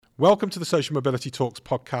Welcome to the Social Mobility Talks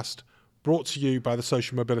podcast, brought to you by the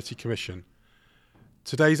Social Mobility Commission.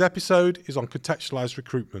 Today's episode is on contextualised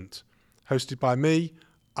recruitment, hosted by me,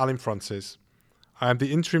 Alun Francis. I am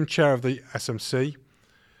the Interim Chair of the SMC,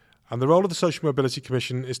 and the role of the Social Mobility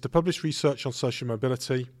Commission is to publish research on social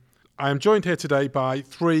mobility. I am joined here today by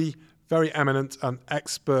three very eminent and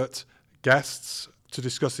expert guests to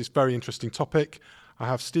discuss this very interesting topic. I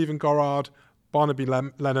have Stephen Gorard, Barnaby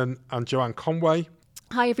Lennon and Joanne Conway.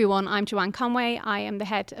 Hi everyone, I'm Joanne Conway. I am the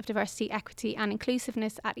Head of Diversity, Equity and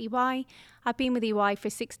Inclusiveness at EY. I've been with EY for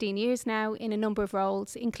 16 years now in a number of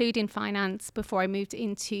roles, including finance, before I moved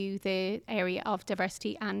into the area of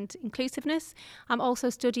diversity and inclusiveness. I'm also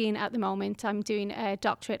studying at the moment, I'm doing a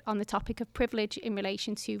doctorate on the topic of privilege in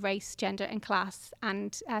relation to race, gender and class,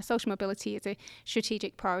 and social mobility is a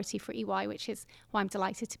strategic priority for EY, which is why I'm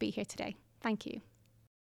delighted to be here today. Thank you.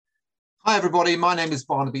 Hi everybody, my name is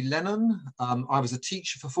Barnaby Lennon. I was a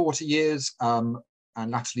teacher for 40 years and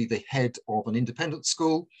latterly the head of an independent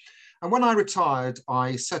school. And when I retired,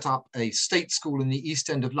 I set up a state school in the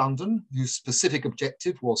East End of London, whose specific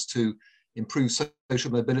objective was to improve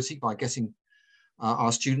social mobility by getting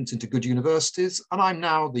our students into good universities. And I'm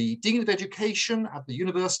now the Dean of Education at the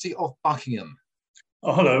University of Buckingham.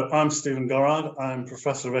 Oh, hello, I'm Stephen Gorard. I'm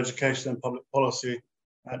Professor of Education and Public Policy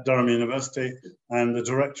at Durham University and the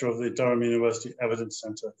Director of the Durham University Evidence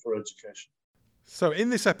Centre for Education. So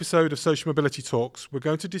in this episode of Social Mobility Talks, we're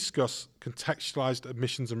going to discuss contextualised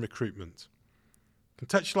admissions and recruitment.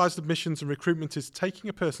 Contextualised admissions and recruitment is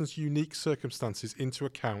taking a person's unique circumstances into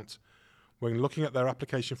account when looking at their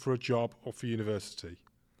application for a job or for university.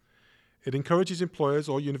 It encourages employers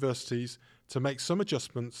or universities to make some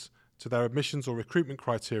adjustments to their admissions or recruitment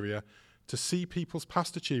criteria to see people's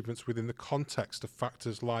past achievements within the context of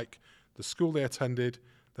factors like the school they attended,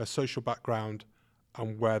 their social background,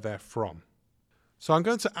 and where they're from. So I'm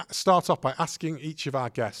going to start off by asking each of our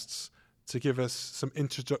guests to give us some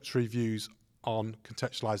introductory views on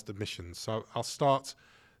contextualised admissions. So I'll start,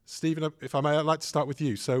 Stephen, if I may, I'd like to start with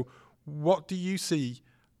you. So what do you see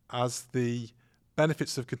as the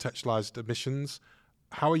benefits of contextualised admissions?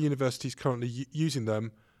 How are universities currently using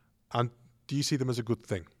them? And do you see them as a good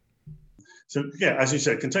thing? So, yeah, as you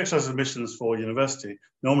said, contextualised admissions for university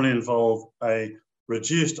normally involve a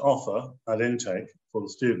reduced offer at intake for the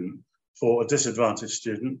student for a disadvantaged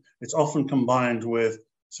student. It's often combined with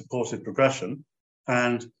supported progression.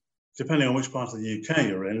 And depending on which part of the UK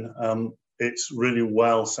you're in, it's really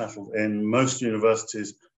well settled in. Most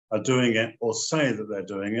universities are doing it or say that they're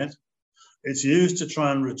doing it. It's used to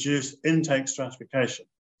try and reduce intake stratification.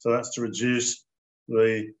 So that's to reduce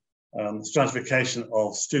the stratification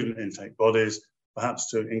of student intake bodies, perhaps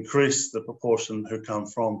to increase the proportion who come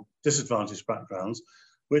from disadvantaged backgrounds,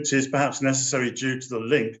 which is perhaps necessary due to the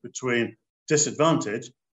link between disadvantage,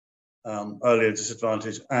 earlier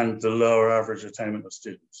disadvantage, and the lower average attainment of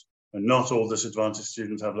students. And not all disadvantaged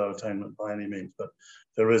students have low attainment by any means, but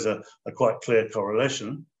there is a quite clear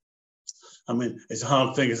correlation. I mean, it's a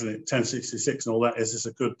hard thing, isn't it? 1066 and all that, is this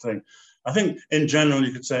a good thing? I think in general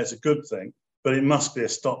you could say it's a good thing, but it must be a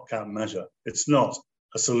stopgap measure. It's not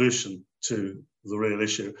a solution to the real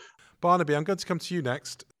issue. Barnaby, I'm going to come to you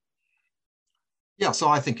next. Yeah, so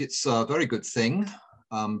I think it's a very good thing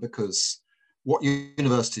because what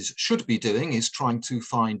universities should be doing is trying to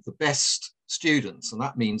find the best students, and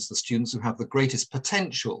that means the students who have the greatest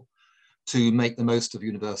potential to make the most of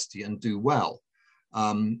university and do well.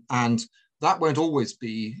 And that won't always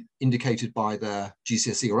be indicated by their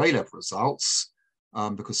GCSE or A-level results,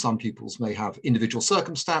 because some pupils may have individual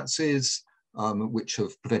circumstances which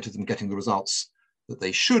have prevented them getting the results that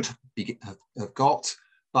they should have got,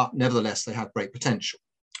 but nevertheless they have great potential.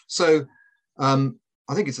 So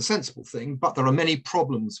I think it's a sensible thing, but there are many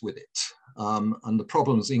problems with it. And the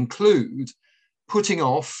problems include putting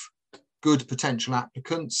off good potential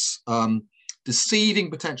applicants, deceiving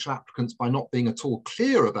potential applicants by not being at all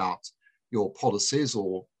clear about your policies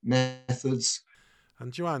or methods.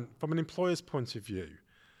 And Joanne, from an employer's point of view,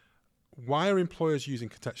 why are employers using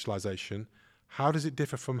contextualisation? How does it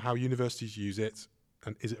differ from how universities use it?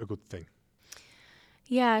 And is it a good thing?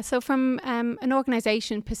 Yeah, so from an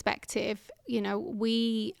organisation perspective, you know,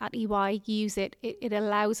 we at EY use it. It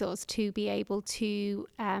allows us to be able to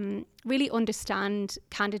really understand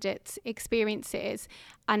candidates' experiences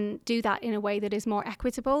and do that in a way that is more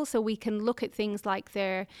equitable. So we can look at things like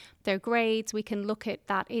their grades. We can look at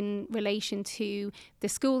that in relation to the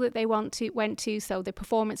school that they went to. So the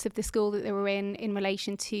performance of the school that they were in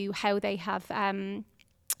relation to how they have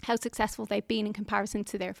how successful they've been in comparison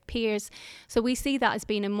to their peers. So we see that as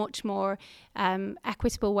being a much more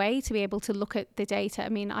equitable way to be able to look at the data. I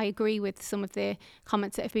mean, I agree with some of the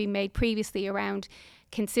comments that have been made previously around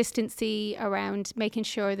consistency, around making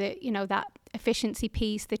sure that, you know, that efficiency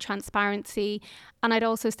piece, the transparency, and I'd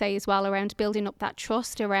also say as well around building up that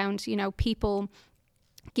trust around, you know, people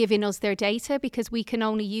giving us their data, because we can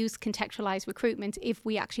only use contextualized recruitment if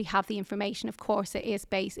we actually have the information. Of course, it is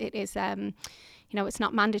you know, it's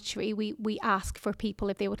not mandatory. We ask for people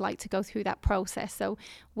if they would like to go through that process. So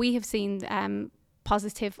we have seen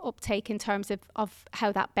positive uptake in terms of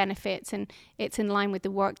how that benefits, and it's in line with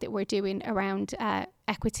the work that we're doing around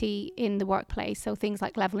equity in the workplace. So things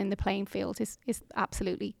like leveling the playing field is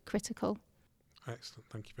absolutely critical. Excellent,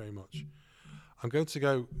 thank you very much. I'm going to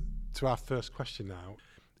go to our first question now.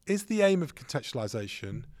 Is the aim of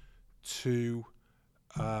contextualisation to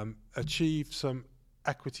achieve some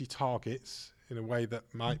equity targets in a way that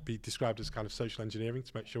might be described as kind of social engineering,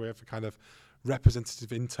 to make sure we have a kind of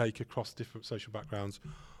representative intake across different social backgrounds,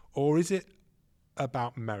 or is it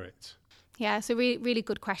about merit? Yeah, it's a really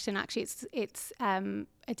good question. Actually, it's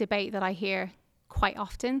a debate that I hear quite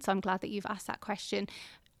often. So I'm glad that you've asked that question.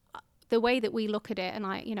 The way that we look at it,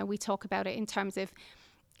 and we talk about it in terms of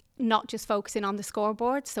not just focusing on the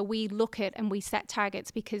scoreboard. So we look at and we set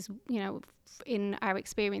targets because, you know, in our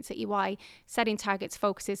experience at EY, setting targets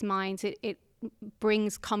focuses minds. It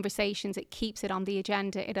brings conversations, it keeps it on the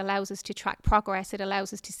agenda, it allows us to track progress, it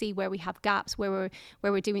allows us to see where we have gaps, where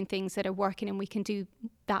we're doing things that are working, and we can do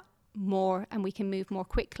that more and we can move more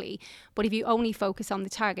quickly. But if you only focus on the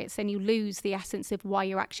targets, then you lose the essence of why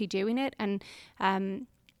you're actually doing it. And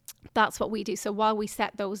that's what we do. So while we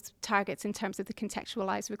set those targets in terms of the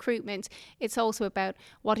contextualised recruitment, it's also about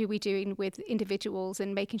what are we doing with individuals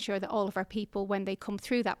and making sure that all of our people, when they come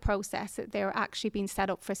through that process, that they're actually being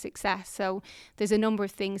set up for success. So there's a number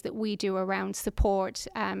of things that we do around support,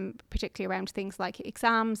 particularly around things like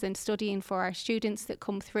exams and studying for our students that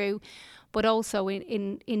come through, but also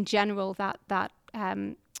in general that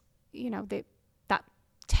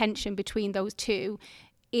tension between those two.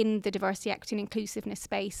 In the diversity, equity and inclusiveness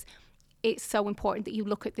space, it's so important that you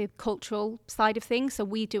look at the cultural side of things. So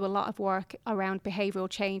we do a lot of work around behavioural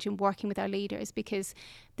change and working with our leaders, because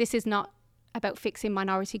this is not about fixing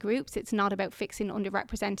minority groups. It's not about fixing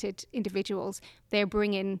underrepresented individuals. They're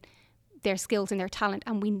bringing their skills and their talent,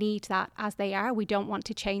 and we need that as they are. We don't want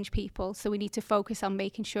to change people. So we need to focus on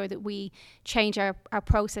making sure that we change our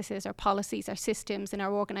processes, our policies, our systems and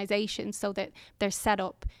our organisations so that they're set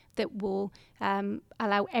up that will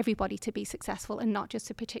allow everybody to be successful and not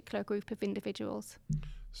just a particular group of individuals.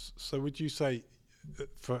 So would you say,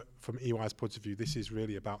 from EY's point of view, this is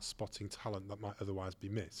really about spotting talent that might otherwise be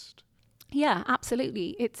missed? Yeah,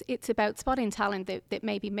 absolutely. It's about spotting talent that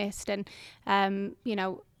may be missed, and I'm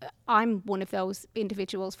one of those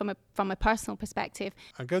individuals from a personal perspective.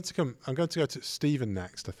 I'm going to go to Stephen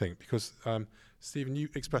next, I think, because Stephen, you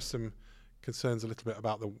expressed some concerns a little bit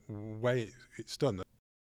about the way it's done.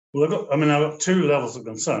 Well, I've got two levels of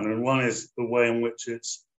concern, and one is the way in which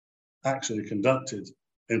it's actually conducted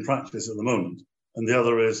in practice at the moment, and the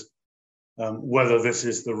other is whether this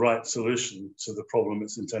is the right solution to the problem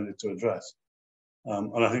it's intended to address.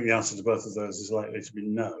 And I think the answer to both of those is likely to be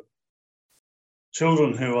no.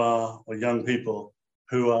 Children or young people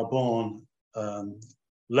who are born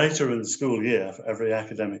later in the school year, for every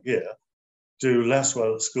academic year, do less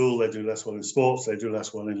well at school, they do less well in sports, they do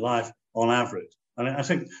less well in life on average. And I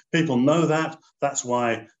think people know that. That's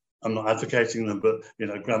why I'm not advocating them, but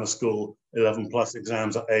grammar school 11 plus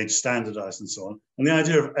exams are age standardized and so on. And the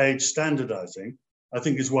idea of age standardizing, I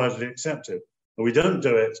think, is widely accepted. But we don't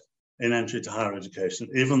do it in entry to higher education,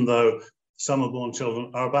 even though summer-born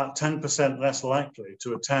children are about 10% less likely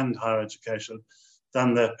to attend higher education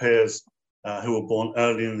than their peers who were born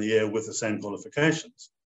early in the year with the same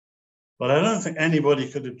qualifications. But I don't think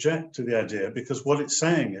anybody could object to the idea, because what it's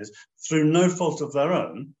saying is, through no fault of their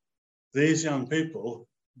own, these young people,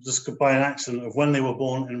 just by an accident of when they were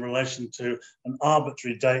born in relation to an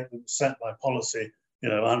arbitrary date that was set by policy,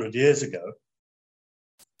 100 years ago,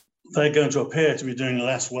 they're going to appear to be doing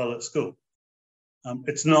less well at school.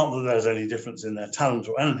 It's not that there's any difference in their talent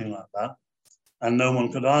or anything like that, and no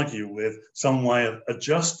one could argue with some way of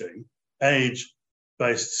adjusting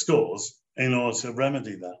age-based scores in order to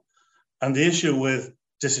remedy that. And the issue with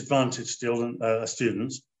disadvantaged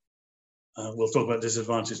students, we'll talk about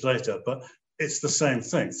disadvantage later, but it's the same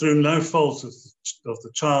thing. Through no fault of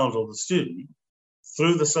the child or the student,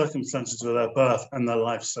 through the circumstances of their birth and their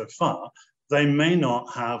life so far, they may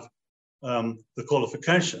not have the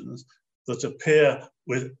qualifications that appear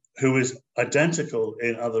with who is identical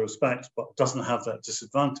in other respects but doesn't have that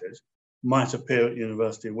disadvantage might appear at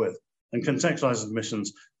university with. And contextualised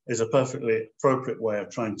admissions is a perfectly appropriate way of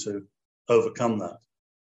trying to overcome that.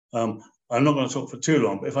 I'm not going to talk for too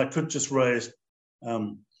long, but if I could just raise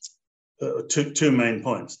two main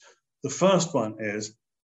points. The first one is,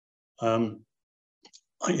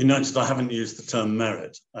 you noticed I haven't used the term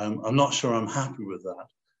merit. I'm not sure I'm happy with that.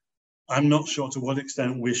 I'm not sure to what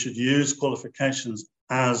extent we should use qualifications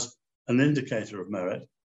as an indicator of merit.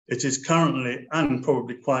 It is currently, and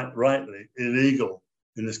probably quite rightly, illegal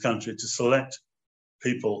in this country to select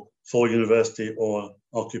people for university or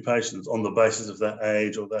occupations on the basis of their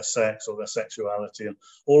age or their sex or their sexuality and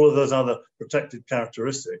all of those other protected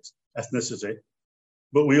characteristics, ethnicity.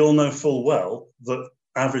 But we all know full well that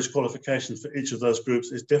average qualifications for each of those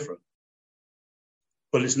groups is different.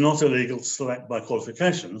 But it's not illegal to select by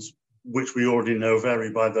qualifications, which we already know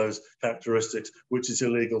vary by those characteristics, which is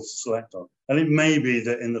illegal to select on. And it may be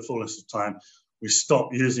that in the fullness of time, we stop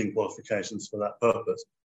using qualifications for that purpose,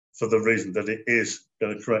 for the reason that it is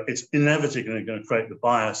going to create, it's inevitably going to create the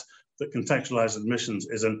bias that contextualised admissions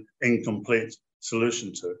is an incomplete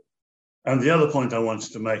solution to. And the other point I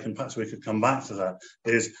wanted to make, and perhaps we could come back to that,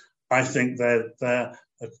 is I think they're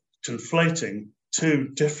conflating two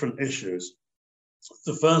different issues.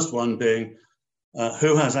 The first one being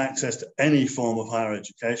who has access to any form of higher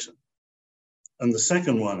education. And the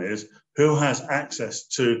second one is who has access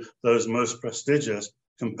to those most prestigious,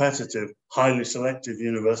 competitive, highly selective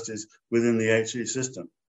universities within the HE system.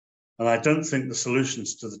 And I don't think the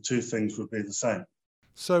solutions to the two things would be the same.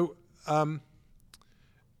 So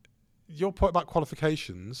your point about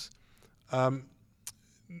qualifications,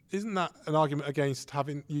 isn't that an argument against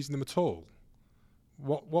using them at all?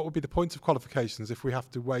 What would be the point of qualifications if we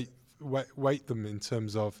have to weight them in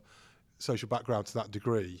terms of social background to that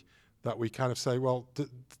degree, that we kind of say, well,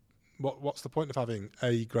 what's the point of having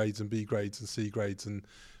A grades and B grades and C grades and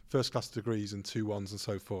first class degrees and 2-1s and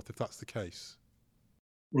so forth, if that's the case?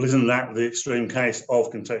 Well, isn't that the extreme case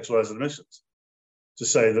of contextualised admissions? To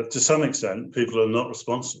say that to some extent people are not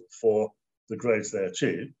responsible for the grades they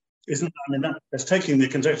achieve, that's taking the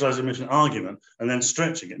contextualised admission argument and then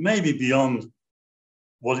stretching it, maybe beyond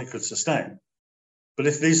what it could sustain. But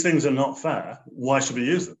if these things are not fair, why should we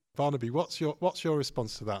use them? Barnaby, what's your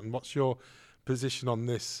response to that, and what's your position on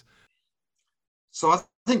this? So I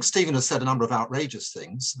think Stephen has said a number of outrageous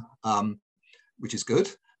things, which is good.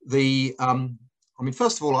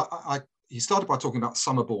 First of all, he started by talking about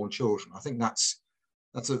summer-born children. I think that's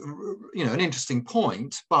an interesting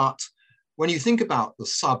point. But when you think about the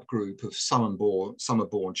subgroup of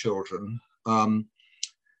summer-born children,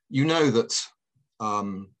 you know that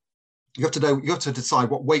you have to decide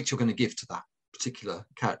what weight you're going to give to that particular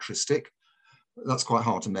characteristic. That's quite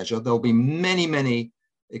hard to measure. There'll be many, many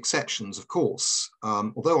exceptions, of course.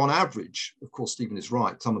 Although on average, of course, Stephen is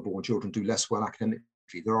right, summer-born children do less well academically.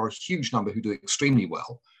 There are a huge number who do extremely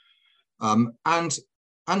well. And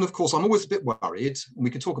of course, I'm always a bit worried, and we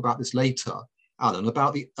can talk about this later, Alan,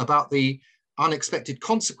 about the unexpected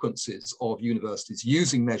consequences of universities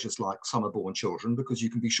using measures like summer-born children, because you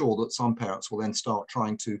can be sure that some parents will then start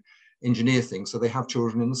trying to engineer things so they have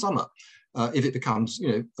children in the summer, if it becomes,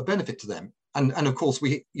 a benefit to them. And of course,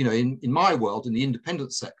 in my world, in the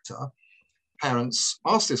independent sector, parents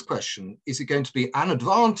ask this question: is it going to be an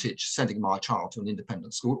advantage sending my child to an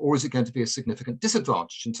independent school, or is it going to be a significant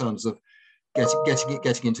disadvantage in terms of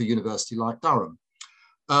getting into a university like Durham?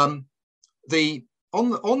 On the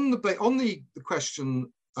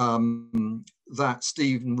question that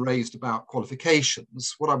Stephen raised about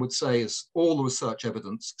qualifications, what I would say is all the research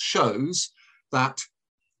evidence shows that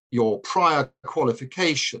your prior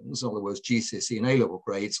qualifications, in other words, GCSE and A-level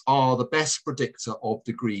grades, are the best predictor of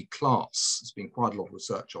degree class. There's been quite a lot of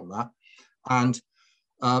research on that. And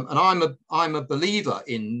I'm a believer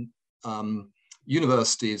in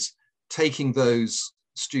universities taking those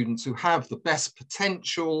students who have the best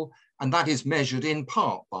potential, and that is measured in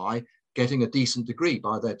part by getting a decent degree,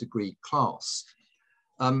 by their degree class.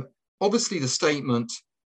 Obviously, the statement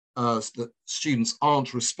that students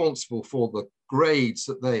aren't responsible for the grades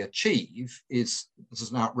that they achieve is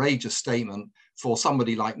an outrageous statement for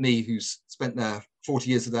somebody like me who's spent their 40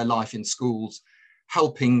 years of their life in schools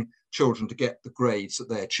helping children to get the grades that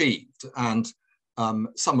they achieved. And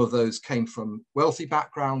some of those came from wealthy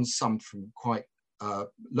backgrounds, some from quite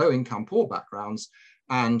low-income, poor backgrounds.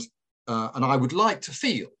 And I would like to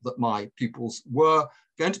feel that my pupils were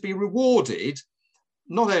going to be rewarded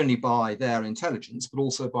not only by their intelligence, but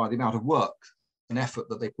also by the amount of work and effort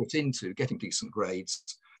that they put into getting decent grades.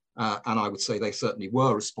 And I would say they certainly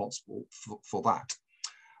were responsible for that.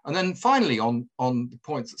 And then finally, on the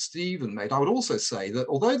points that Stephen made, I would also say that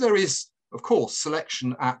although there is, of course,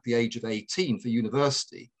 selection at the age of 18 for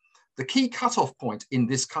university, the key cutoff point in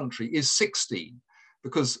this country is 16,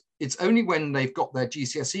 because it's only when they've got their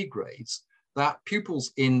GCSE grades that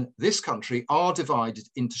pupils in this country are divided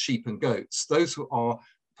into sheep and goats. Those who are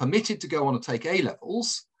permitted to go on and take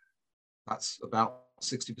A-levels, that's about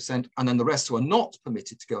 60%, and then the rest who are not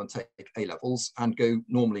permitted to go and take A-levels and go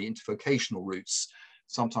normally into vocational routes,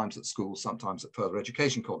 sometimes at schools, sometimes at further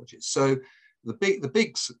education colleges. So the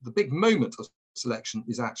big moment of selection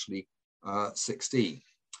is actually 16.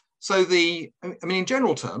 So in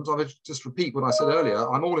general terms, I'll just repeat what I said earlier.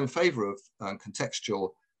 I'm all in favour of contextual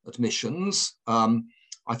admissions.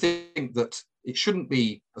 I think that it shouldn't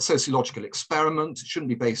be a sociological experiment. It shouldn't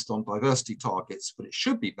be based on diversity targets, but it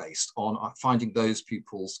should be based on finding those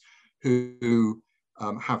pupils who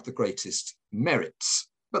have the greatest merits.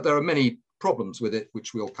 But there are many problems with it,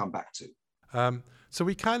 which we'll come back to. So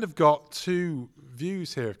we kind of got two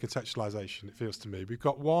views here of contextualisation, it feels to me. We've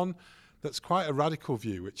got one that's quite a radical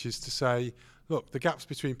view, which is to say, look, the gaps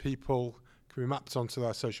between people can be mapped onto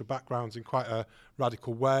their social backgrounds in quite a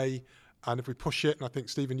radical way. And if we push it, and I think,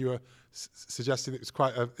 Stephen, you were suggesting it was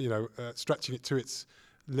quite stretching it to its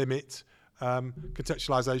limit,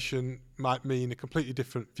 contextualisation might mean a completely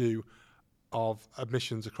different view of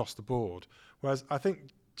admissions across the board. Whereas I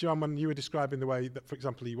think, Joanne, when you were describing the way that, for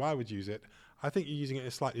example, EY would use it, I think you're using it in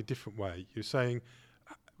a slightly different way. You're saying,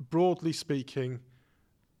 broadly speaking,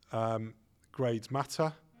 grades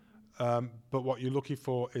matter, but what you're looking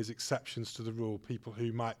for is exceptions to the rule, people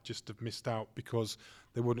who might just have missed out because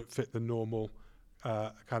they wouldn't fit the normal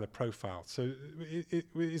kind of profile. So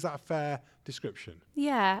is that a fair description?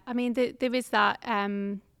 Yeah, I mean, there is that,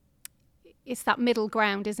 it's that middle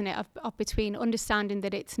ground, isn't it, of between understanding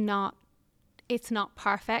that it's not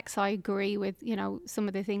perfect. So I agree with, some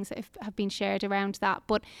of the things that have been shared around that,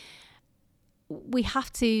 but we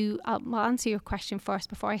have to, I'll answer your question first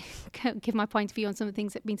before I give my point of view on some of the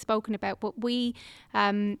things that have been spoken about, but we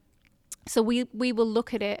will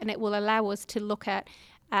look at it, and it will allow us to look at,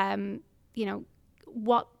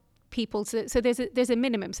 what people, so there's a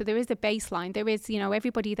minimum, so there is a baseline, there is,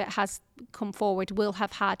 everybody that has come forward will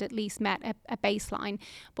have had at least met a baseline,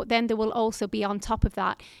 but then there will also be on top of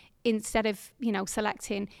that, instead of,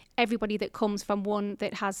 selecting everybody that comes from one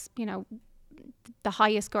that has, the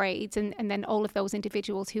highest grades, and then all of those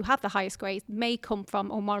individuals who have the highest grades may come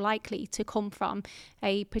from, or more likely to come from,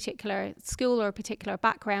 a particular school or a particular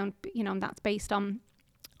background, and that's based on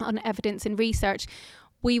evidence and research.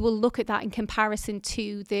 We will look at that in comparison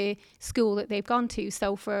to the school that they've gone to.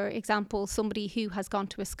 So, for example, somebody who has gone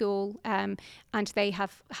to a school and they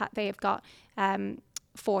have got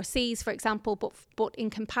 4 C's, for example, but in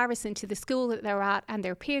comparison to the school that they're at and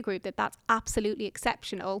their peer group, that's absolutely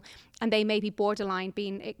exceptional, and they may be borderline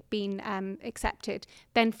being accepted,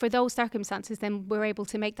 then for those circumstances, then we're able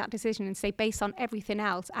to make that decision and say, based on everything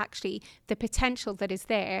else, actually the potential that is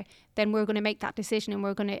there, then we're going to make that decision and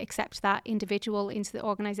we're going to accept that individual into the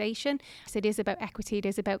organisation. So it is about equity, it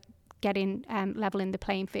is about getting leveling the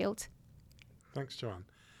playing field. Thanks, Joanne.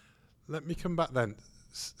 Let me come back then.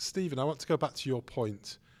 Stephen, I want to go back to your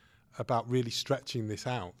point about really stretching this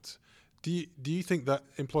out. Do you think that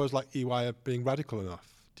employers like EY are being radical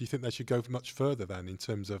enough? Do you think they should go much further then in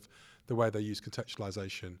terms of the way they use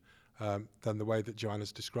contextualisation than the way that Joanne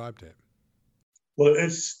has described it? Well,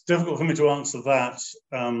 it's difficult for me to answer that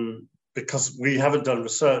because we haven't done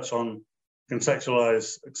research on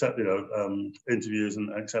contextualised interviews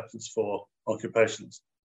and acceptance for occupations.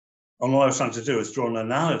 And what I was trying to do is draw an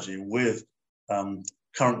analogy with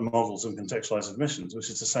current models and contextualised admissions, which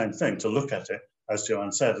is the same thing, to look at it, as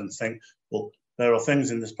Joanne said, and think, well, there are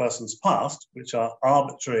things in this person's past which are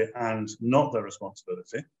arbitrary and not their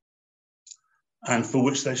responsibility, and for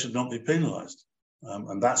which they should not be penalised.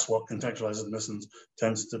 And that's what contextualised admissions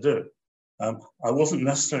tends to do. I wasn't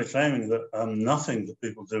necessarily claiming that nothing that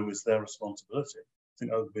people do is their responsibility. I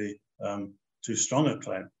think that would be too strong a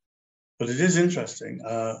claim. But it is interesting.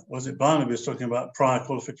 Was it Barnaby was talking about prior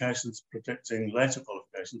qualifications predicting later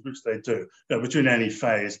qualifications, which they do. Between any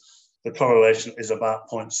phase, the correlation is about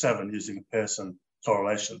 0.7 using a Pearson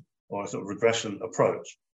correlation or a sort of regression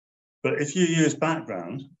approach. But if you use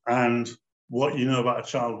background and what you know about a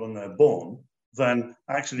child when they're born, then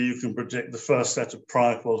actually you can predict the first set of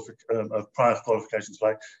prior qualifications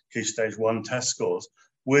like Key Stage 1 test scores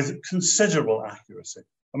with considerable accuracy.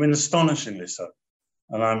 I mean, astonishingly so.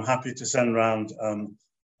 And I'm happy to send around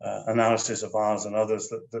analysis of ours and others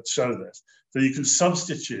that show this. So you can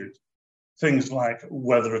substitute things like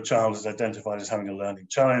whether a child is identified as having a learning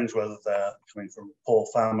challenge, whether they're coming from a poor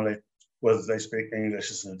family, whether they speak English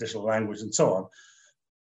as an additional language and so on,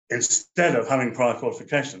 instead of having prior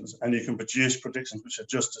qualifications, and you can produce predictions which are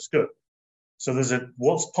just as good. So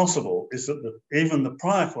what's possible is that even the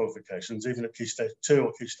prior qualifications, even at Key Stage 2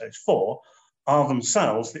 or Key Stage 4, are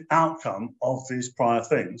themselves the outcome of these prior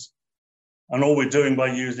things. And all we're doing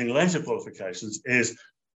by using later qualifications is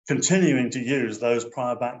continuing to use those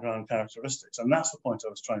prior background characteristics. And that's the point I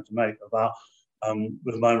was trying to make about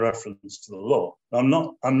with my reference to the law. I'm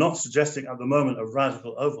not suggesting at the moment a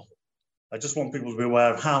radical overhaul. I just want people to be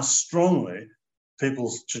aware of how strongly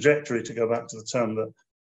people's trajectory, to go back to the term that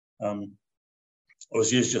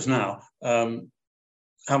was used just now,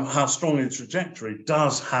 how strongly the trajectory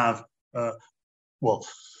does have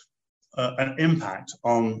an impact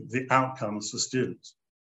on the outcomes for students,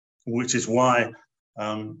 which is why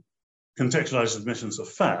contextualized admissions are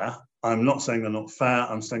fair. I'm not saying they're not fair,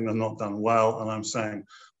 I'm saying they're not done well, and I'm saying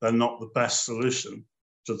they're not the best solution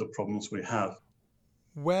to the problems we have.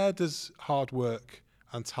 Where does hard work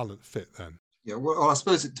and talent fit then? Yeah, well, I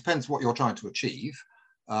suppose it depends what you're trying to achieve.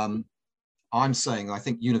 I'm saying I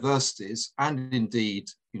think universities, and indeed,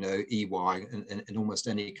 EY and almost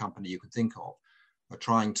any company you could think of, are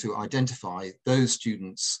trying to identify those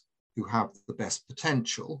students who have the best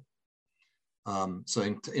potential. So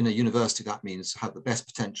in a university, that means have the best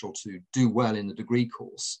potential to do well in the degree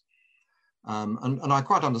course. And I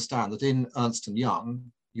quite understand that in Ernst &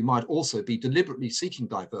 Young, you might also be deliberately seeking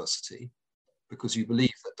diversity because you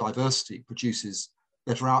believe that diversity produces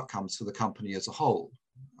better outcomes for the company as a whole.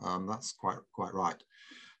 That's quite right.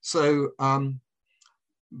 So,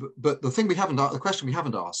 but the question we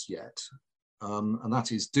haven't asked yet, and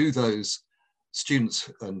that is, do those students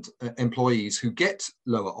and employees who get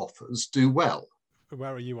lower offers do well?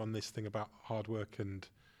 Where are you on this thing about hard work and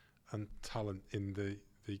talent in the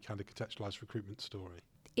kind of contextualized recruitment story?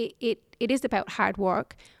 It is about hard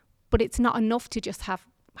work, but it's not enough to just have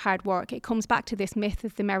hard work. It comes back to this myth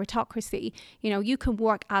of the meritocracy. You can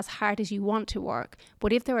work as hard as you want to work,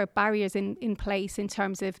 but if there are barriers in place in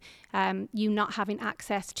terms of you not having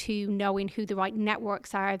access to knowing who the right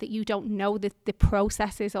networks are, that you don't know the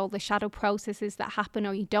processes, all the shadow processes that happen,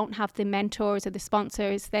 or you don't have the mentors or the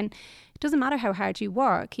sponsors, then it doesn't matter how hard you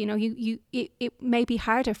work. It may be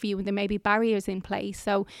harder for you, and there may be barriers in place.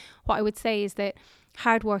 So what I would say is that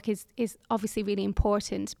hard work is obviously really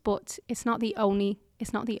important, but it's not the only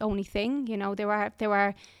thing. There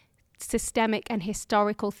are systemic and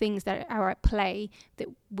historical things that are at play that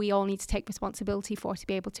we all need to take responsibility for to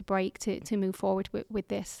be able to break to move forward with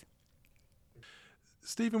this.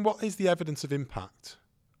 Stephen, what is the evidence of impact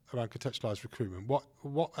around contextualised recruitment?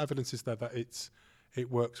 What evidence is there that it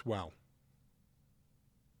works well?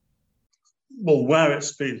 Well, where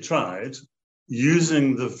it's been tried,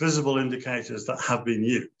 using the visible indicators that have been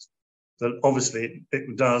used, then obviously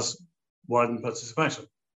it does widen participation.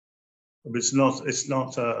 It's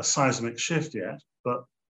not a seismic shift yet, but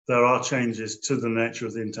there are changes to the nature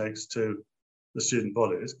of the intakes to the student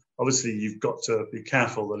bodies. Obviously, you've got to be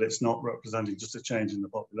careful that it's not representing just a change in the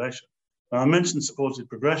population. Now, I mentioned supported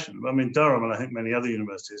progression. I mean, Durham and I think many other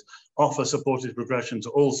universities offer supported progression to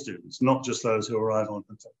all students, not just those who arrive on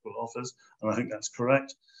contextual offers, and I think that's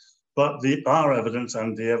correct. But our evidence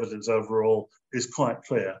and the evidence overall is quite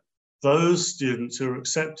clear. Those students who are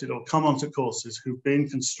accepted or come onto courses who've been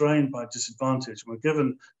constrained by disadvantage and were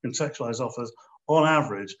given contextualized offers, on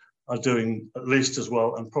average, are doing at least as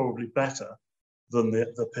well and probably better than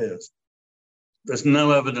the peers. There's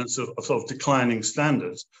no evidence of sort of declining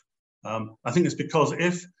standards. I think it's because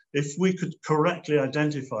if we could correctly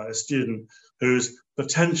identify a student whose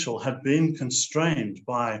potential had been constrained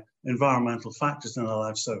by environmental factors in their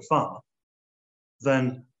life so far,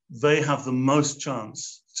 then they have the most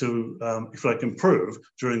chance to, if they can improve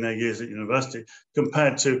during their years at university,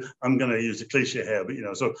 compared to, I'm going to use a cliche here, but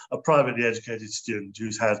so a privately educated student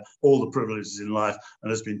who's had all the privileges in life and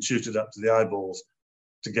has been tutored up to the eyeballs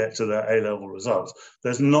to get to their A-level results.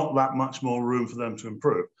 There's not that much more room for them to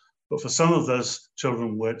improve. But for some of those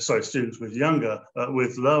students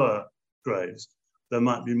with lower grades, there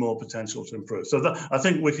might be more potential to improve. So I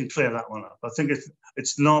think we can clear that one up. I think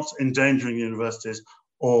it's not endangering universities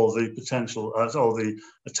or the potential or the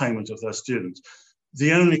attainment of their students.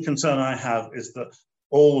 The only concern I have is that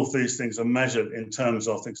all of these things are measured in terms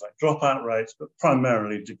of things like dropout rates, but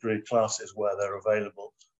primarily degree classes where they're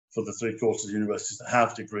available for the 3/4 of universities that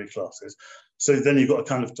have degree classes. So then you've got a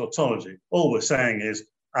kind of tautology. All we're saying is,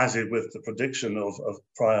 as is with the prediction of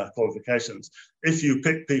prior qualifications, if you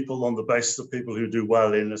pick people on the basis of people who do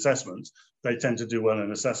well in assessments, they tend to do well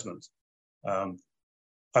in assessments. I'm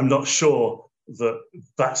not sure that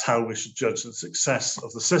that's how we should judge the success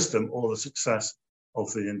of the system or the success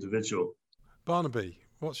of the individual. Barnaby,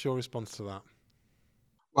 what's your response to that?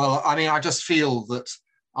 Well, I mean, I just feel that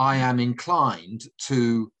I am inclined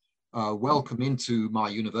to welcome into my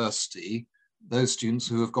university those students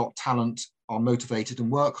who have got talent, are motivated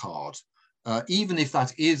and work hard, even if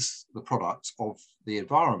that is the product of the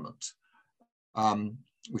environment,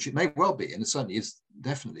 which it may well be, and it certainly is,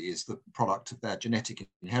 definitely is the product of their genetic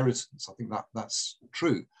inheritance. I think that that's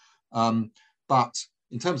true. But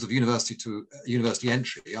in terms of university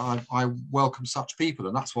entry, I welcome such people,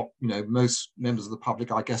 and that's what most members of the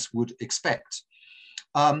public, I guess, would expect.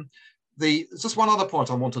 Just one other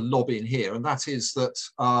point I want to lob in here, and that is that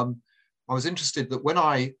I was interested that when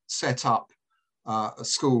I set up a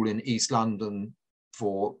school in East London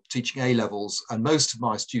for teaching A-levels, and most of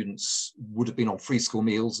my students would have been on free school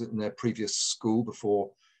meals in their previous school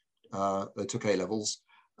before they took A-levels.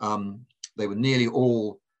 They were nearly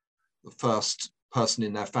all the first person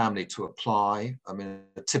in their family to apply. I mean,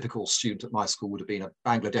 a typical student at my school would have been a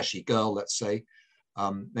Bangladeshi girl, let's say,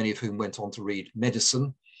 many of whom went on to read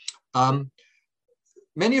medicine.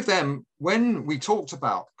 Many of them, when we talked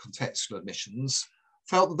about contextual admissions,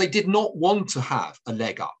 felt that they did not want to have a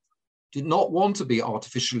leg up, did not want to be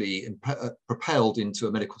artificially propelled into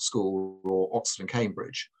a medical school or Oxford and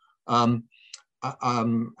Cambridge. And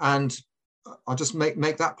I just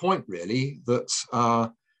make that point, really, that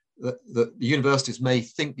the universities may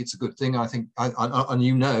think it's a good thing. I think,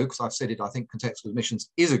 and because I've said it, I think contextual admissions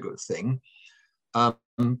is a good thing. But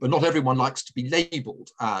not everyone likes to be labelled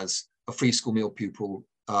as a free school meal pupil,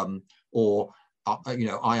 or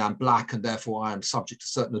I am black and therefore I am subject to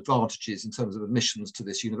certain advantages in terms of admissions to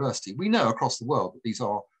this university. We know across the world that these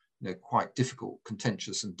are quite difficult,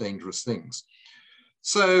 contentious and dangerous things.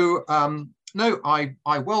 So no,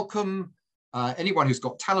 I welcome anyone who's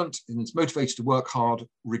got talent and is motivated to work hard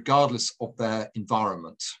regardless of their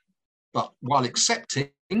environment, but while accepting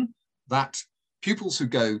that pupils who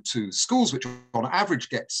go to schools which on average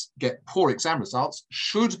get poor exam results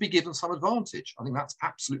should be given some advantage. I think that's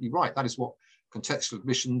absolutely right. That is what contextual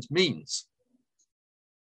admissions means.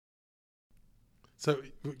 So,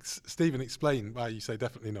 Stephen, explain why you say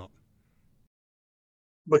definitely not.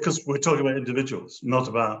 Because we're talking about individuals, not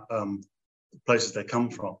about places they come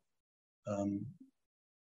from. I mean,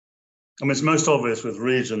 it's most obvious with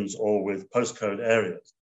regions or with postcode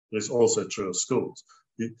areas, but it's also true of schools.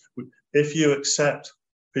 If you accept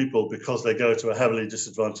people because they go to a heavily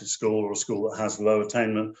disadvantaged school or a school that has low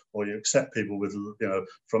attainment, or you accept people with,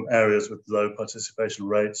 from areas with low participation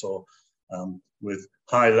rates or with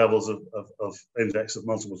high levels of index of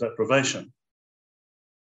multiple deprivation,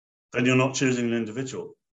 then you're not choosing an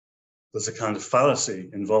individual. There's a kind of fallacy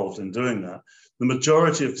involved in doing that. The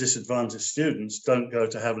majority of disadvantaged students don't go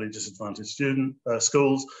to heavily disadvantaged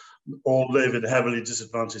schools or live in heavily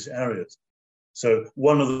disadvantaged areas. So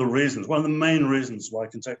one of the main reasons why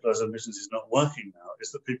contextualized admissions is not working now is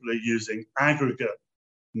that people are using aggregate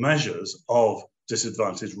measures of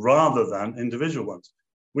disadvantage rather than individual ones.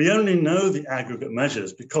 We only know the aggregate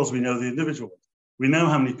measures because we know the individual ones. We know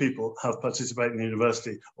how many people have participated in the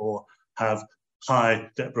university or have high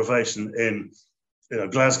deprivation in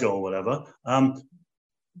Glasgow or whatever,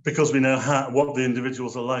 because we know what the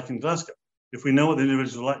individuals are like in Glasgow. If we know what the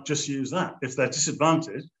individuals are like, just use that. If they're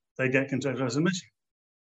disadvantaged, they get contextualized admission.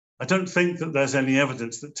 I don't think that there's any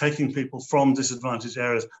evidence that taking people from disadvantaged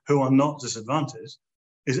areas who are not disadvantaged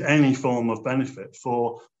is any form of benefit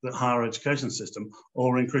for the higher education system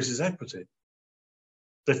or increases equity.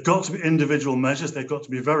 They've got to be individual measures, they've got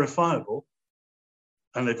to be verifiable,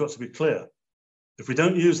 and they've got to be clear. If we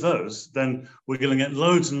don't use those, then we're going to get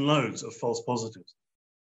loads and loads of false positives.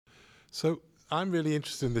 So I'm really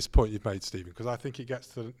interested in this point you've made, Stephen, because I think it gets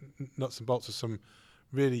to the nuts and bolts of some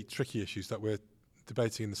really tricky issues that we're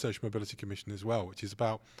debating in the Social Mobility Commission as well, which is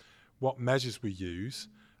about what measures we use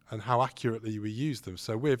and how accurately we use them.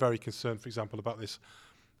 So we're very concerned, for example, about this.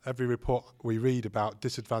 Every report we read about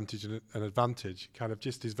disadvantage and advantage kind of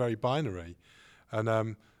just is very binary.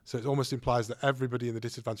 And so it almost implies that everybody in the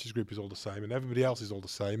disadvantaged group is all the same and everybody else is all the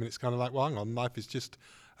same. And it's kind of like, well, hang on, life is just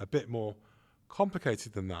a bit more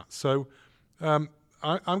complicated than that. So I'm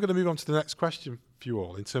going to move on to the next question for you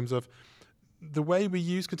all in terms of the way we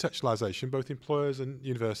use contextualisation, both employers and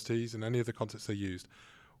universities and any other contexts they used.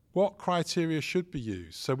 What criteria should be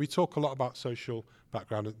used? So we talk a lot about social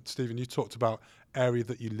background. And Stephen, you talked about area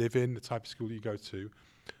that you live in, the type of school you go to.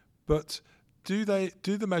 But do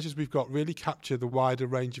the measures we've got really capture the wider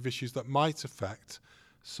range of issues that might affect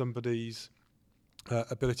somebody's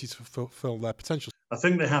ability to fulfil their potential? I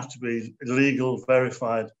think they have to be legal,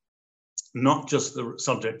 verified, not just the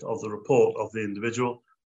subject of the report of the individual,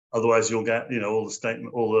 Otherwise, you'll get, all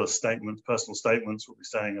the statements, personal statements will be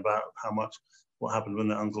saying about what happened when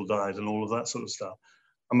their uncle died and all of that sort of stuff.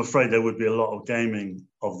 I'm afraid there would be a lot of gaming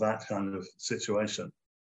of that kind of situation.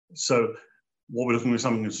 So what we're looking at is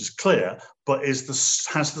something which is clear, but has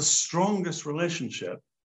the strongest relationship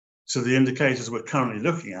to the indicators we're currently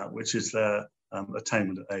looking at, which is their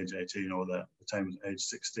attainment at age 18 or their attainment at age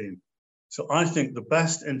 16. So I think the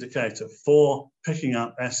best indicator for picking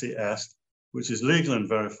up SES, which is legal and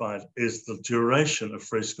verified, is the duration of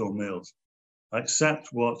free school meals. I accept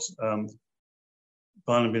what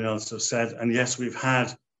Barnaby and others have said, and yes, we've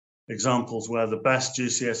had examples where the best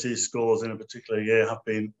GCSE scores in a particular year have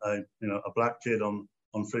been a black kid on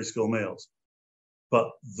free school meals. But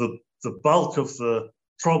the bulk of the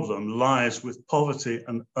problem lies with poverty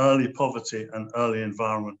and early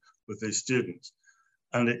environment with these students.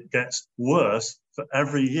 And it gets worse for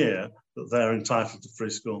every year that they're entitled to free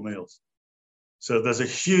school meals. So there's a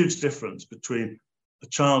huge difference between a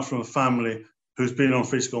child from a family who's been on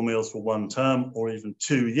free school meals for 1 term or even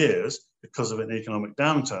 2 years because of an economic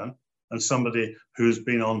downturn, and somebody who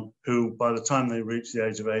by the time they reach the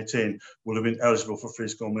age of 18 will have been eligible for free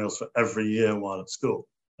school meals for every year while at school.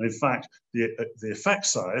 And in fact, the effect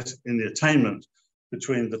size in the attainment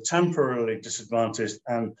between the temporarily disadvantaged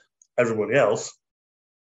and everybody else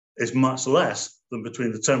is much less than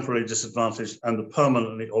between the temporarily disadvantaged and the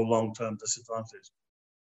permanently or long-term disadvantaged.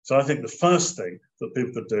 So I think the first thing that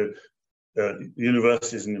people could do,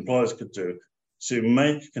 universities and employers could do, to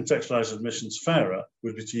make contextualized admissions fairer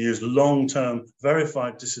would be to use long-term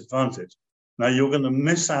verified disadvantage. Now, you're going to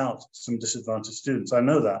miss out some disadvantaged students. I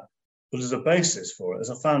know that. But as a basis for it, as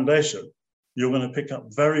a foundation, you're going to pick up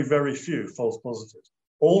very, very few false positives.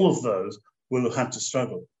 All of those will have had to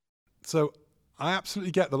struggle. So I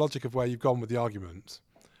absolutely get the logic of where you've gone with the argument.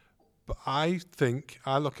 But I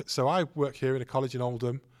work here in a college in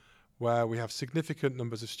Oldham where we have significant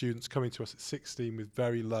numbers of students coming to us at 16 with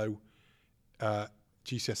very low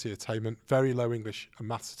GCSE attainment, very low English and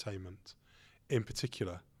maths attainment in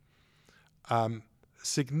particular.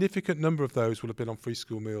 Significant number of those will have been on free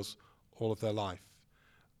school meals all of their life.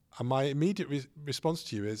 And my immediate response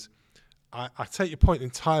to you is, I take your point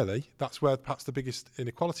entirely. That's where perhaps the biggest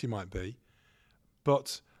inequality might be.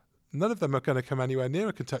 But none of them are going to come anywhere near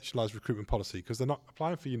a contextualised recruitment policy because they're not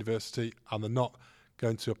applying for university and they're not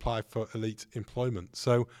going to apply for elite employment.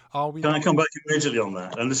 So Can I come back immediately on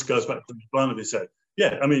that? And this goes back to what Barnaby said.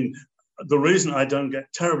 Yeah, I mean, the reason I don't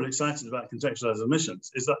get terribly excited about contextualised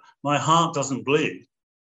admissions is that my heart doesn't bleed,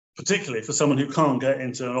 particularly for someone who can't get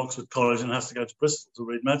into an Oxford college and has to go to Bristol to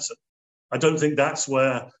read medicine. I don't think that's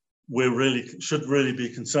where we should really be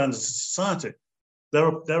concerned as a society.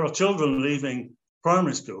 There are children leaving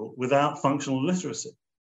primary school without functional literacy,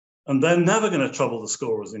 and they're never going to trouble the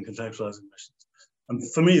scorers in contextualised admissions.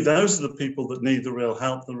 And for me, those are the people that need the real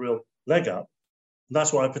help, the real leg up. And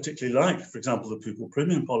that's why I particularly like, for example, the pupil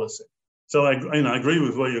premium policy. So I agree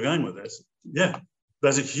with where you're going with this. Yeah,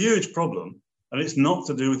 there's a huge problem, and it's not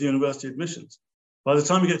to do with university admissions. By the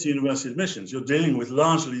time you get to university admissions, you're dealing with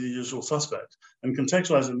largely the usual suspects, and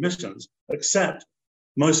contextualised admissions accept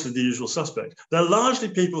mostly the usual suspects. They're largely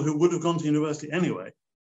people who would have gone to university anyway,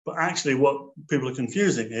 but actually what people are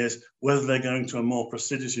confusing is whether they're going to a more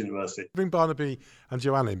prestigious university. Bring Barnaby and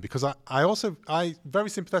Joanne in, because I'm very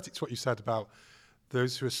sympathetic to what you said about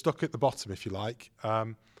those who are stuck at the bottom, if you like.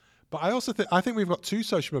 But I think we've got two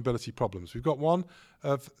social mobility problems. We've got one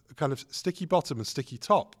of kind of sticky bottom and sticky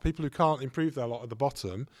top, people who can't improve their lot at the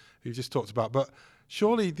bottom, who you just talked about. But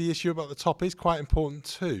surely the issue about the top is quite important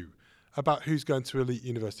too, about who's going to elite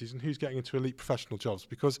universities and who's getting into elite professional jobs.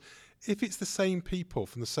 Because if it's the same people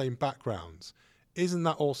from the same backgrounds, isn't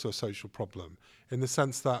that also a social problem? In the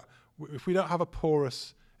sense that if we don't have if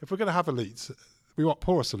we're going to have elites, we want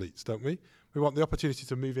porous elites, don't we? We want the opportunity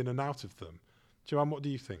to move in and out of them. Joanne, what do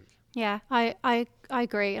you think? Yeah, I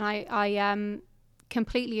agree, and I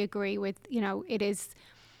completely agree with, it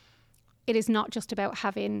is not just about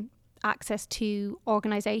having access to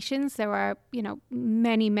organisations. There are,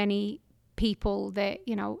 many people that,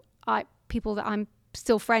 people that I'm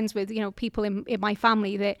still friends with, people in my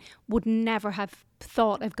family that would never have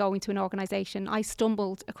thought of going to an organisation. I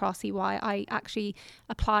stumbled across EY. I actually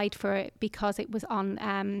applied for it because it was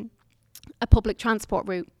on a public transport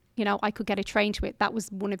route. I could get a train to it. That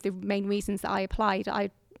was one of the main reasons that I applied.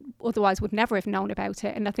 I otherwise would never have known about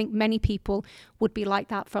it. And I think many people would be like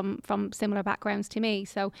that from similar backgrounds to me.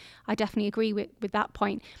 So I definitely agree with that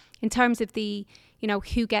point. in terms of the,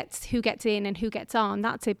 who gets in and who gets on,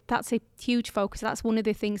 that's a huge focus. That's one of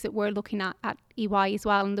the things that we're looking at EY as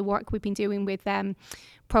well, and the work we've been doing with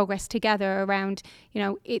Progress Together around,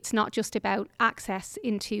 it's not just about access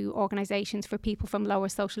into organisations for people from lower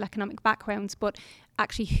social economic backgrounds, but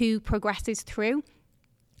actually who progresses through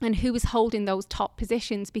and who is holding those top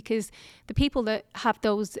positions, because the people that have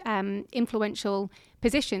those influential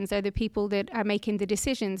positions are the people that are making the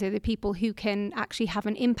decisions, are the people who can actually have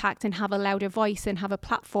an impact and have a louder voice and have a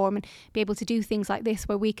platform and be able to do things like this,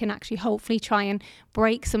 where we can actually hopefully try and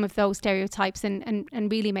break some of those stereotypes and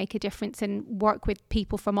really make a difference and work with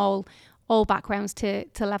people from all backgrounds to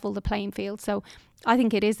level the playing field. So I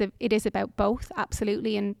think it is about both,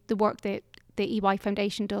 absolutely, and the work that the EY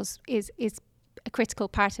Foundation does is a critical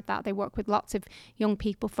part of that. They work with lots of young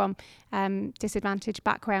people from disadvantaged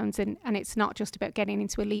backgrounds, and it's not just about getting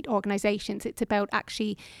into elite organisations. It's about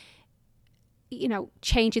actually,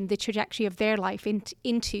 changing the trajectory of their life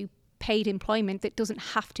into paid employment that doesn't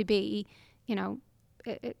have to be, a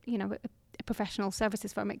professional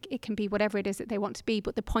services firm. It can be whatever it is that they want to be.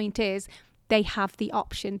 But the point is, they have the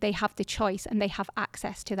option, they have the choice, and they have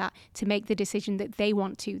access to that to make the decision that they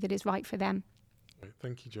want to, that is right for them.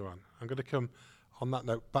 Thank you, Joanne. I'm going to come on that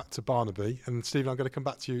note back to Barnaby, and Stephen, I'm going to come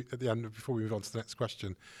back to you at the end before we move on to the next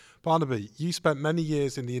question. Barnaby, you spent many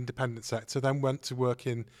years in the independent sector, then went to work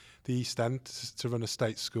in the East End to run a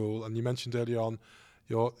state school, and you mentioned earlier on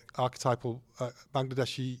your archetypal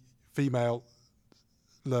Bangladeshi female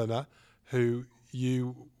learner who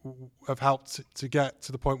you have helped to get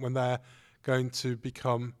to the point when they're going to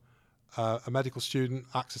become a medical student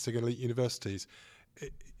accessing elite universities.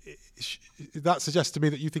 That suggests to me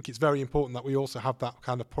that you think it's very important that we also have that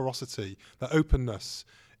kind of porosity, that openness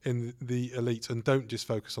in the elite, and don't just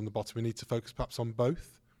focus on the bottom. We need to focus perhaps on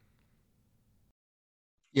both.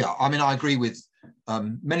 Yeah, I mean, I agree with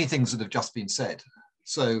many things that have just been said.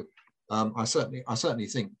 So I certainly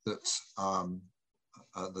think that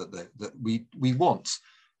that we want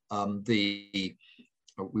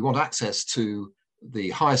we want access to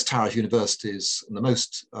the highest tariff universities and the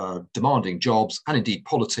most demanding jobs, and indeed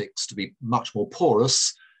politics, to be much more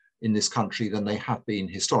porous in this country than they have been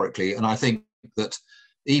historically. And I think that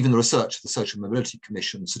even the research of the Social Mobility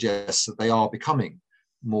Commission suggests that they are becoming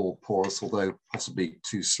more porous, although possibly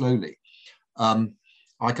too slowly.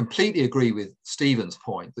 I completely agree with Stephen's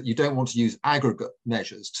point that you don't want to use aggregate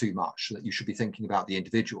measures too much, that you should be thinking about the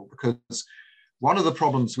individual, because one of the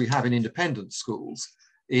problems we have in independent schools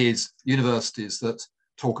is universities that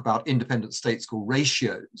talk about independent state school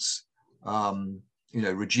ratios,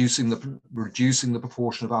 reducing the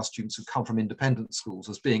proportion of our students who come from independent schools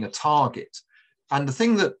as being a target. And the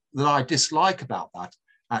thing that I dislike about that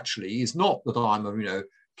actually is not that I'm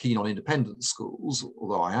keen on independent schools,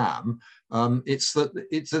 although I am. It's that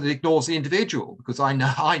it ignores the individual, because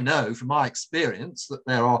I know from my experience that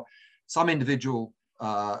there are some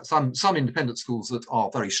some independent schools that are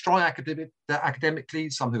very strong academically,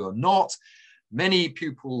 some who are not, many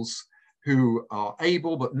pupils who are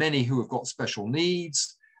able, but many who have got special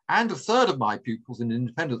needs. And a third of my pupils in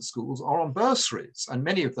independent schools are on bursaries, and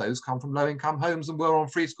many of those come from low-income homes and were on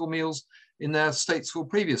free school meals in their state school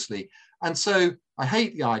previously. And so I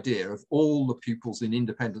hate the idea of all the pupils in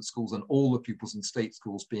independent schools and all the pupils in state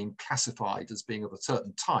schools being classified as being of a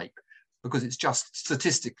certain type, because it's just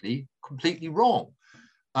statistically completely wrong.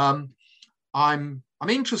 I'm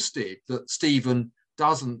interested that Stephen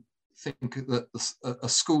doesn't think that a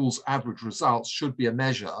school's average results should be a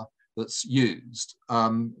measure that's used,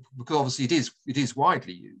 because obviously it is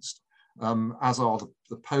widely used, as are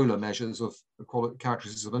the polar measures of the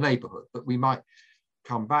characteristics of a neighbourhood. But we might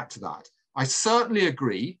come back to that. I certainly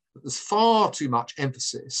agree that there's far too much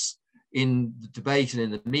emphasis in the debate and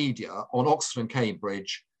in the media on Oxford and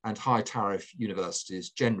Cambridge and high tariff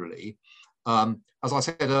universities generally. As I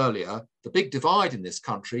said earlier, the big divide in this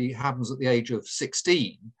country happens at the age of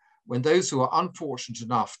 16, when those who are unfortunate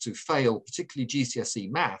enough to fail, particularly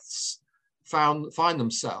GCSE maths, find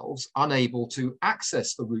themselves unable to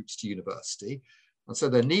access the routes to university. And so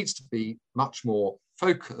there needs to be much more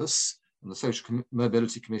focus, and the Social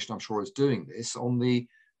Mobility Commission, I'm sure, is doing this, on the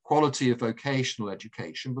quality of vocational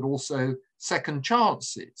education, but also second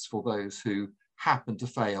chances for those who happen to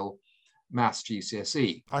fail maths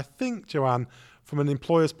GCSE. I think, Joanne, from an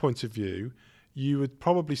employer's point of view, you would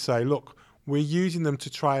probably say, look, we're using them to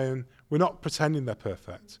try and, we're not pretending they're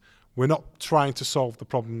perfect. We're not trying to solve the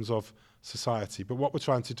problems of society, but what we're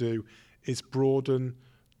trying to do is broaden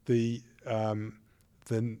the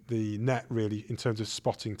net, really, in terms of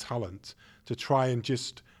spotting talent, to try and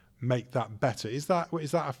just make that better. Is that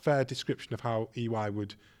a fair description of how EY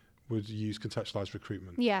would would use contextualised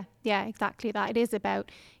recruitment. Yeah, exactly that. It is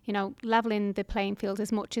about, leveling the playing field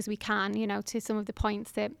as much as we can, to some of the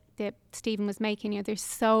points that Stephen was making. There's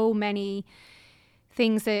so many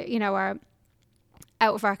things that, are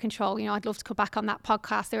out of our control. I'd love to go back on that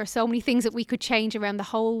podcast. There are so many things that we could change around the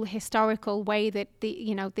whole historical way that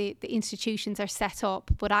the institutions are set up,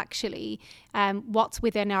 but actually what's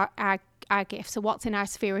within our gift. So what's in our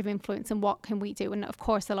sphere of influence and what can we do? And of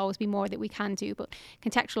course, there'll always be more that we can do, but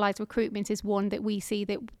contextualised recruitment is one that we see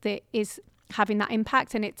that is having that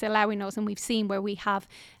impact, and it's allowing us, and we've seen where we have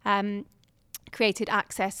created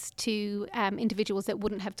access to individuals that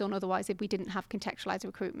wouldn't have done otherwise if we didn't have contextualised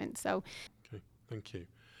recruitment. So, okay, thank you.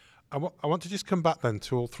 I want to just come back then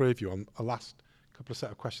to all three of you on a last couple of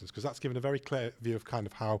set of questions, because that's given a very clear view of kind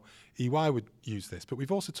of how EY would use this. But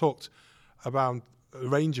we've also talked about a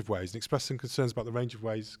range of ways and expressed some concerns about the range of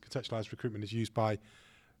ways contextualised recruitment is used by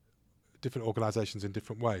different organisations in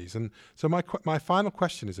different ways. And so my final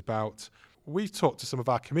question is about, we've talked to some of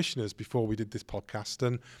our commissioners before we did this podcast,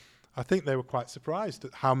 and I think they were quite surprised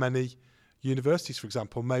at how many universities, for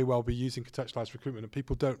example, may well be using contextualised recruitment and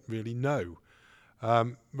people don't really know.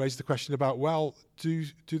 Raised the question about, well, do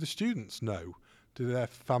the students know? Do their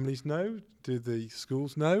families know? Do the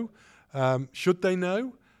schools know? Should they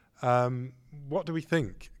know? What do we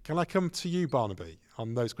think? Can I come to you, Barnaby,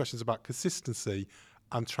 on those questions about consistency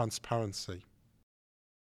and transparency?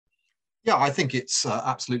 Yeah, I think it's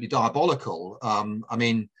absolutely diabolical. I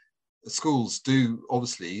mean, schools do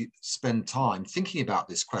obviously spend time thinking about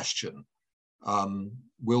this question.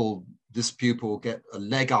 Will this pupil get a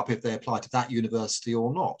leg up if they apply to that university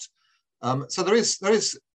or not? So there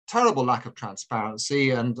is terrible lack of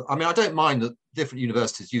transparency, and I mean, I don't mind that different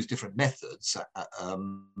universities use different methods. I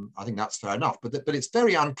think that's fair enough, but it's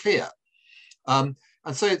very unclear, and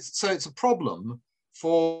so it's a problem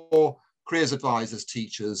for careers advisors,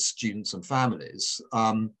 teachers, students, and families.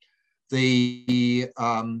 I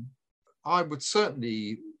would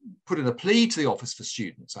certainly put in a plea to the Office for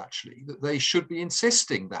Students, actually, that they should be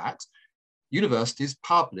insisting that universities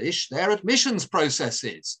publish their admissions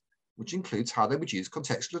processes, which includes how they would use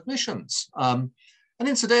contextual admissions. And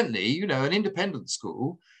incidentally, an independent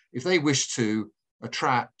school, if they wish to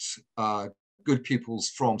attract good pupils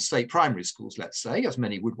from state primary schools, let's say, as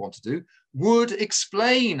many would want to do, would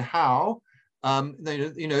explain how,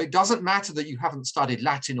 it doesn't matter that you haven't studied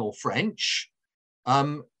Latin or French.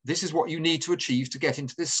 This is what you need to achieve to get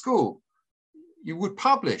into this school. You would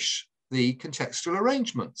publish the contextual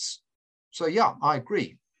arrangements. So yeah, I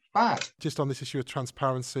agree. Bad. Just on this issue of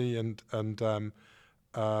transparency and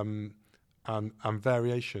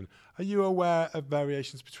variation, are you aware of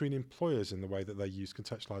variations between employers in the way that they use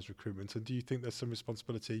contextualised recruitment? And do you think there's some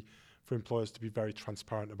responsibility for employers to be very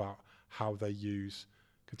transparent about how they use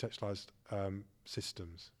contextualised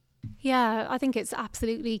systems? Yeah, I think it's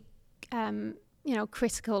absolutely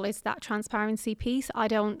critical is that transparency piece.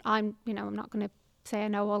 I'm not going to say I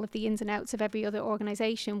know all of the ins and outs of every other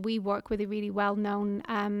organisation. We work with a really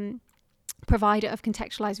well-known provider of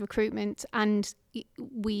contextualised recruitment, and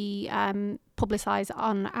we publicise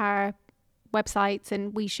on our websites,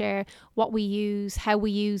 and we share what we use, how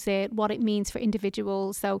we use it, what it means for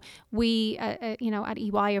individuals. So we, at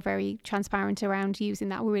EY are very transparent around using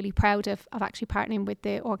that. We're really proud of actually partnering with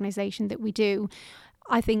the organisation that we do.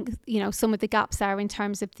 I think, some of the gaps are in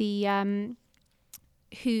terms of the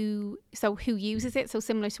who uses it. So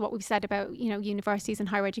similar to what we've said about, universities and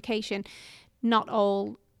higher education, not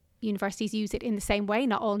all universities use it in the same way.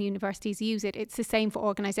 Not all universities use it. It's the same for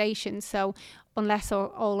organisations. So unless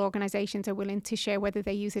all organisations are willing to share whether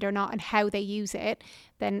they use it or not and how they use it,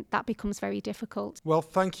 then that becomes very difficult. Well,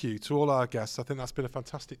 thank you to all our guests. I think that's been a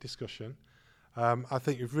fantastic discussion. I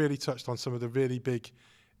think you've really touched on some of the really big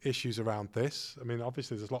issues around this. I mean,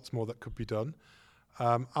 obviously there's lots more that could be done.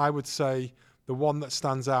 I would say the one that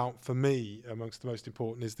stands out for me amongst the most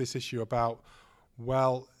important is this issue about,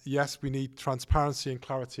 well, yes, we need transparency and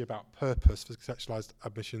clarity about purpose for contextualised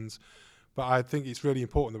admissions, but I think it's really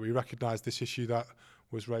important that we recognise this issue that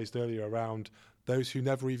was raised earlier around those who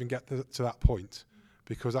never even get to that point,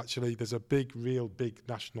 because actually there's a real big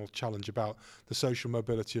national challenge about the social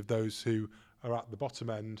mobility of those who are at the bottom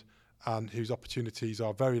end and whose opportunities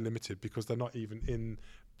are very limited because they're not even in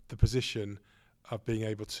the position of being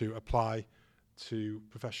able to apply to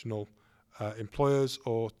professional employers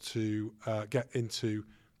or to get into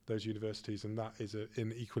those universities, and that is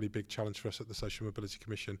an equally big challenge for us at the Social Mobility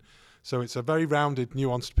Commission. So it's a very rounded,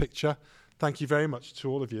 nuanced picture. Thank you very much to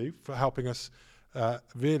all of you for helping us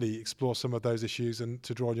really explore some of those issues and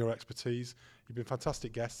to draw on your expertise. You've been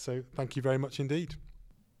fantastic guests, so thank you very much indeed.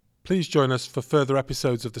 Please join us for further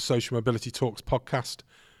episodes of the Social Mobility Talks podcast.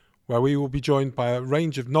 where we will be joined by a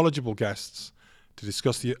range of knowledgeable guests to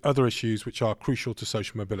discuss the other issues which are crucial to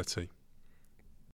social mobility.